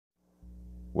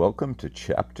Welcome to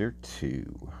Chapter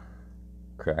 2,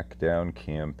 Crackdown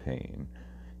Campaign.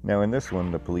 Now in this one,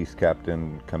 the police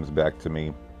captain comes back to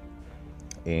me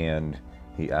and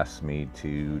he asks me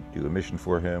to do a mission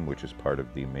for him, which is part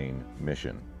of the main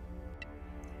mission.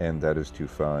 And that is to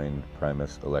find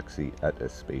Primus Alexei at a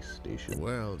space station. The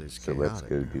world is so let's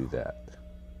go do that.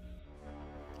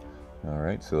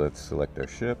 Alright, so let's select our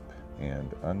ship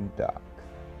and undock.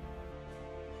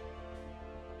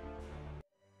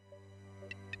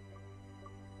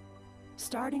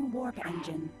 Starting warp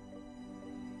engine.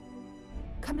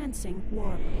 Commencing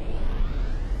warp.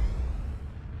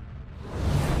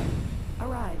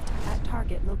 Arrived at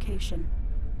target location.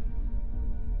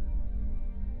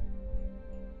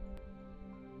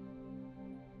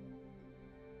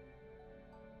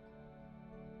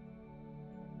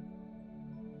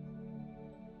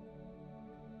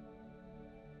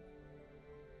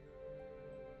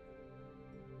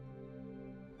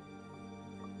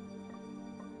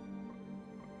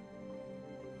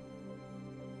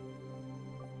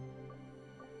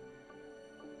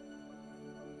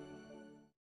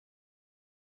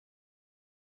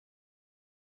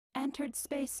 Entered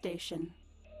space station.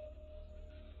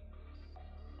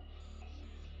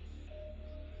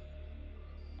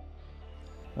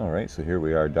 Alright, so here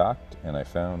we are docked, and I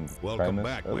found Welcome Primus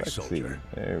back, my Alexei. soldier.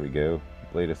 There we go.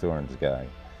 Blade of Thorns guy.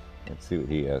 Let's see what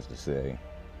he has to say.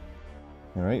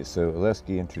 Alright, so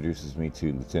Alexei introduces me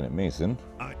to Lieutenant Mason.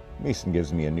 Mason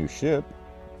gives me a new ship.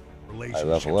 I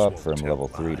level up from level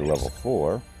 3 to level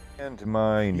 4. And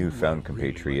my newfound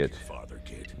compatriot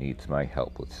needs my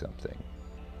help with something.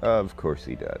 Of course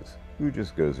he does. Who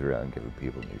just goes around giving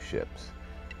people new ships?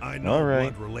 I know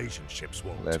Alright, blood relationships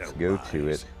won't let's tell go lies. to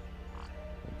it.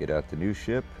 Get out the new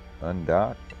ship,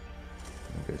 undock,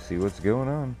 and go see what's going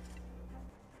on.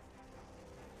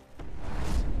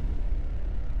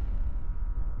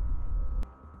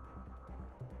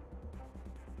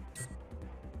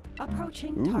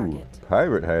 Approaching Ooh, target.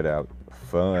 pirate hideout.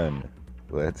 Fun.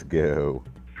 Let's go.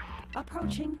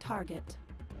 Approaching target.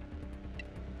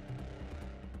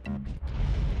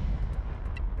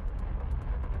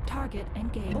 Target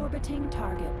engaged. Orbiting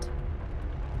target.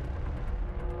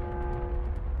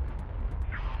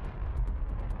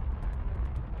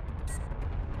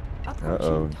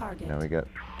 Uh-oh, Approaching target. now we got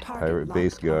Target pirate locked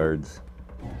base on. guards.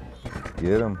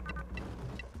 Get them.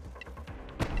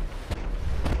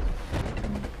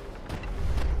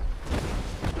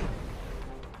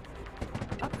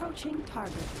 Approaching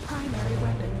target. Primary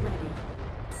weapon ready.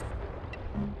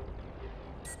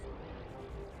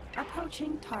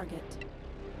 Approaching target.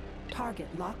 Target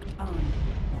locked on.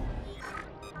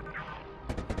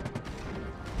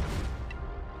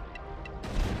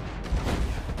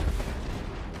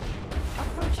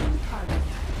 Approaching target.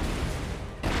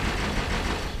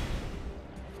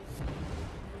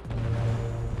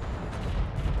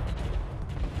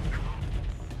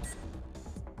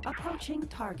 Approaching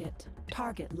target.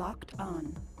 Target locked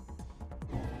on.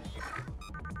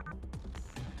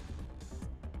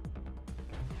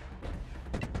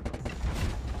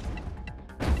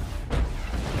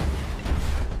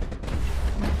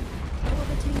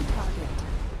 Orbiting target.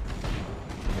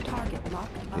 Target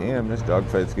locked on. Damn, this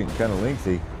dogfight's getting kind of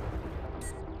lengthy.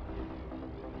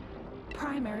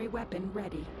 Primary weapon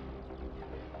ready.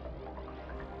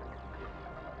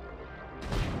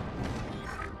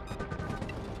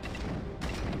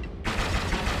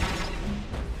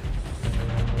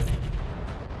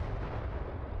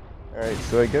 Alright,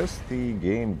 so I guess the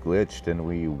game glitched and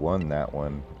we won that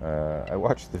one. I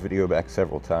watched the video back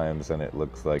several times and it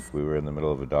looks like we were in the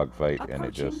middle of a dogfight and it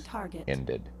Approaching just target.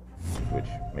 ended, which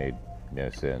made no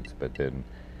sense, but then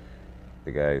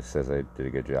the guy says I did a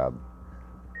good job.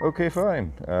 Okay,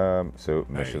 fine. So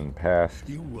mission passed,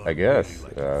 I guess. Really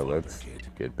like your father, Let's kid.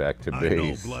 get back to I know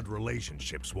base. blood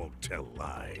relationships won't tell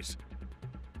lies.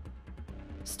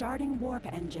 Starting warp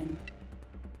engine.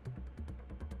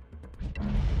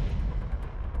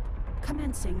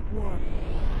 Commencing warp.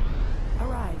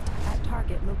 Arrived at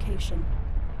target location.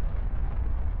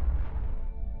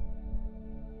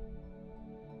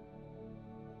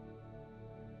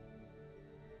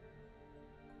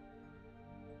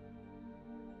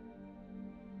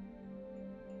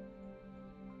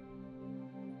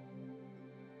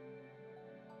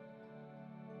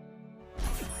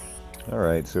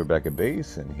 Alright, so we're back at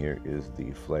base, and here is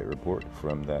the flight report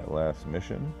from that last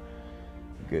mission.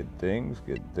 Good things,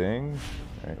 good things.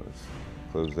 Alright, let's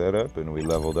close that up, and we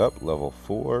leveled up level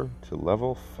 4 to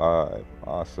level 5.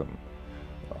 Awesome.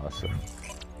 Awesome.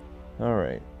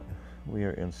 Alright, we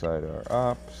are inside our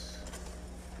ops.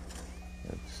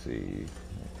 Let's see.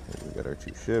 Okay, we got our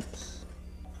 2 ships.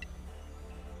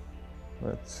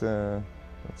 let's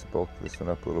bulk this one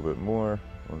up a little bit more.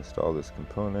 We'll install this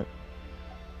component.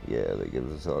 Yeah, that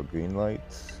gives us all green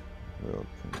lights. We'll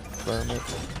confirm it.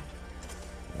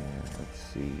 And let's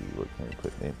see, what can we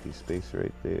put in empty space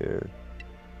right there?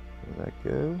 Will that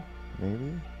go?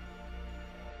 Maybe?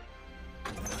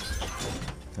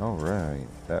 Alright,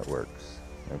 that works.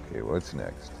 Okay, what's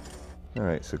next?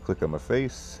 Alright, so click on my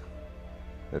face.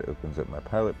 That opens up my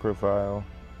pilot profile.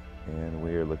 And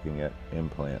we are looking at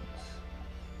implants.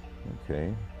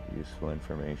 Okay, useful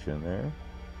information there.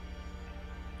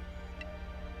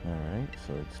 Alright,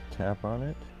 so let's tap on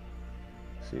it.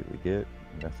 See what we get.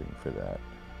 Nothing for that.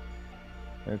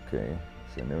 Okay,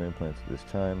 so no implants at this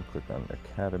time. Click on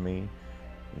Academy.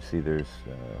 You see there's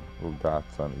little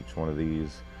dots on each one of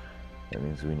these. That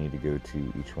means we need to go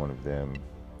to each one of them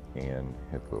and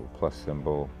hit the little plus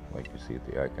symbol, like you see at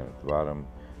the icon at the bottom,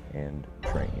 and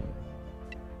train.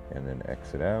 And then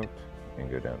exit out and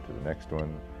go down to the next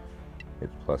one.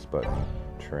 Hit the plus button,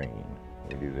 train.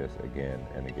 We do this again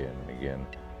and again and again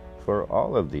for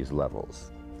all of these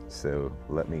levels. So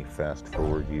let me fast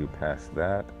forward you past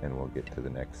that and we'll get to the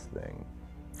next thing.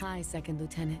 Hi, Second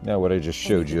Lieutenant. Now what I just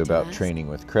showed you Anything to about ask? training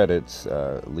with credits,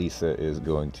 Lisa is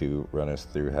going to run us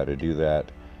through how to do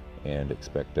that and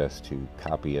expect us to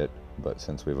copy it, but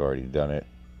since we've already done it,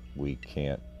 we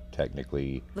can't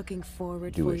technically Looking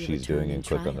forward do for what your she's return doing in and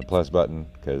click on the triumph. plus button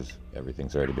because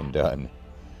everything's already been done.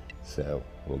 So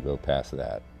we'll go past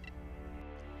that.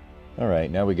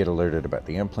 Alright, now we get alerted about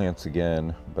the implants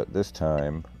again, but this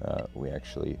time we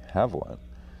actually have one.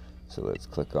 So let's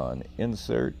click on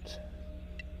Insert.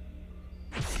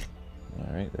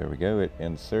 Alright, there we go, it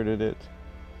inserted it.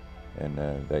 And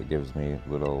that gives me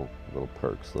little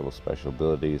perks, little special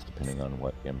abilities depending on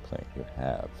what implant you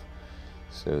have.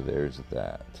 So there's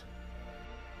that.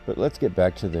 But let's get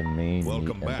back to the main Welcome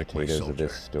meat and back, my potatoes of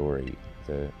this soldier. story.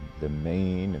 The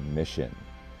main mission.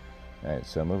 Alright,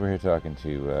 so I'm over here talking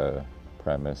to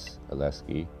Primus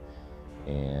Aleski,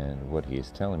 and what he's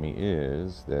telling me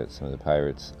is that some of the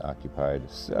pirates occupied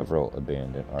several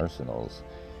abandoned arsenals,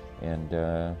 and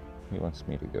he wants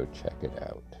me to go check it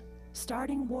out.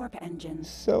 Starting warp engines.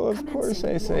 So of course I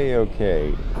Commencing say warp.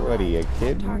 okay. What are you Arrive at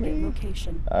kidding target me?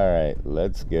 location. Alright,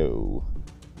 let's go.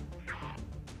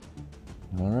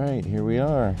 Alright, here we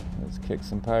are. Let's kick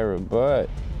some pirate butt.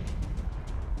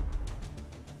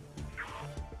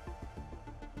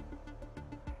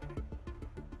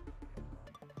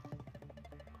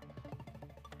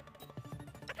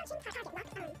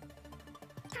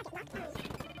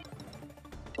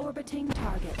 Orbiting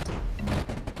target.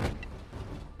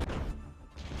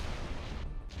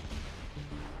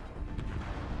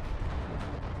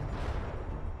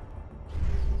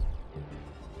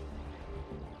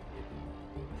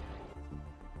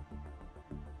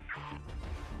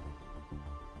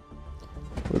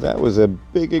 Well, that was a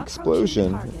big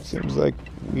explosion. target. It seems like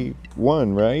we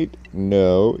won, right?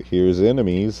 No, here's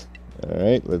enemies.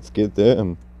 Alright, let's get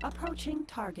them. Approaching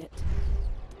target.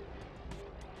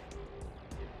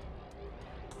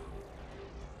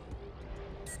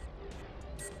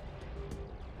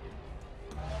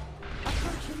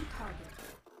 Approaching target.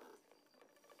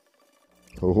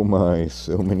 Oh my,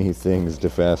 so many things to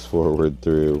fast forward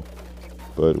through.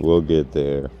 But we'll get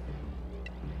there.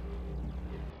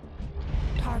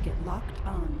 Target locked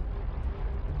on.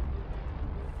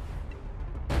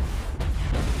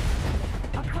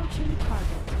 Approaching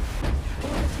target.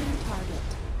 Orbiting target.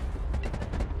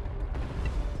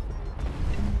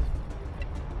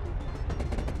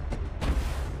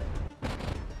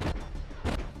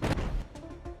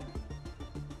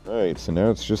 Alright, so now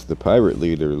it's just the pirate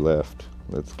leader left.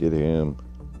 Let's get him.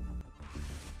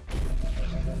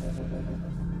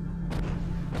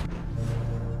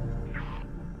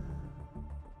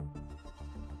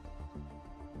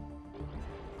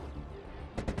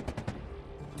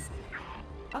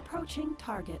 Approaching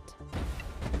target.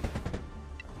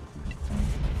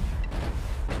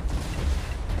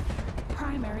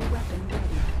 Primary weapon ready.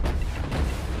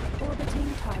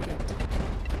 Orbiting target.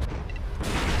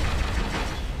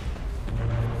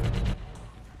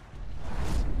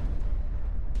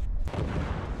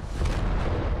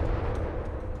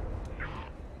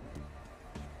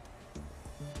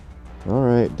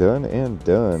 Alright, done and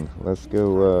done. Let's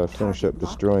go finish up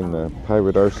destroying the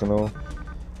pirate arsenal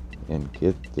and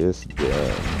get this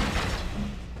done.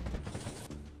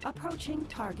 Approaching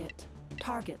target.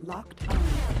 Target locked on.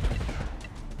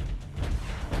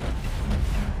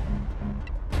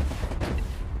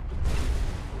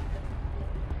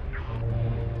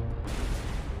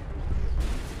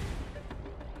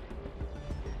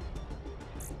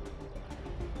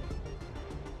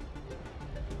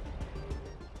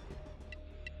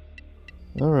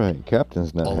 Alright,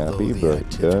 Captain's not Although happy, the but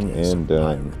done activities and of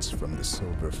done. pirates from the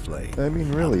Silver Flame I mean,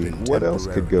 have really, been what else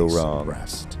could go temporarily wrong?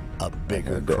 suppressed. A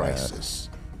bigger had to crisis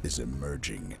is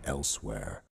emerging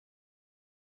elsewhere.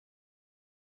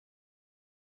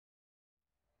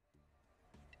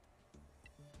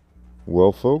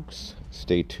 Well, folks,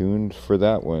 stay tuned for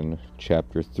that one.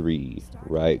 Chapter 3,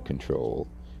 Riot Control,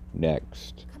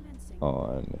 next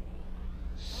on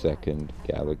Second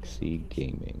Galaxy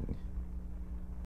Gaming.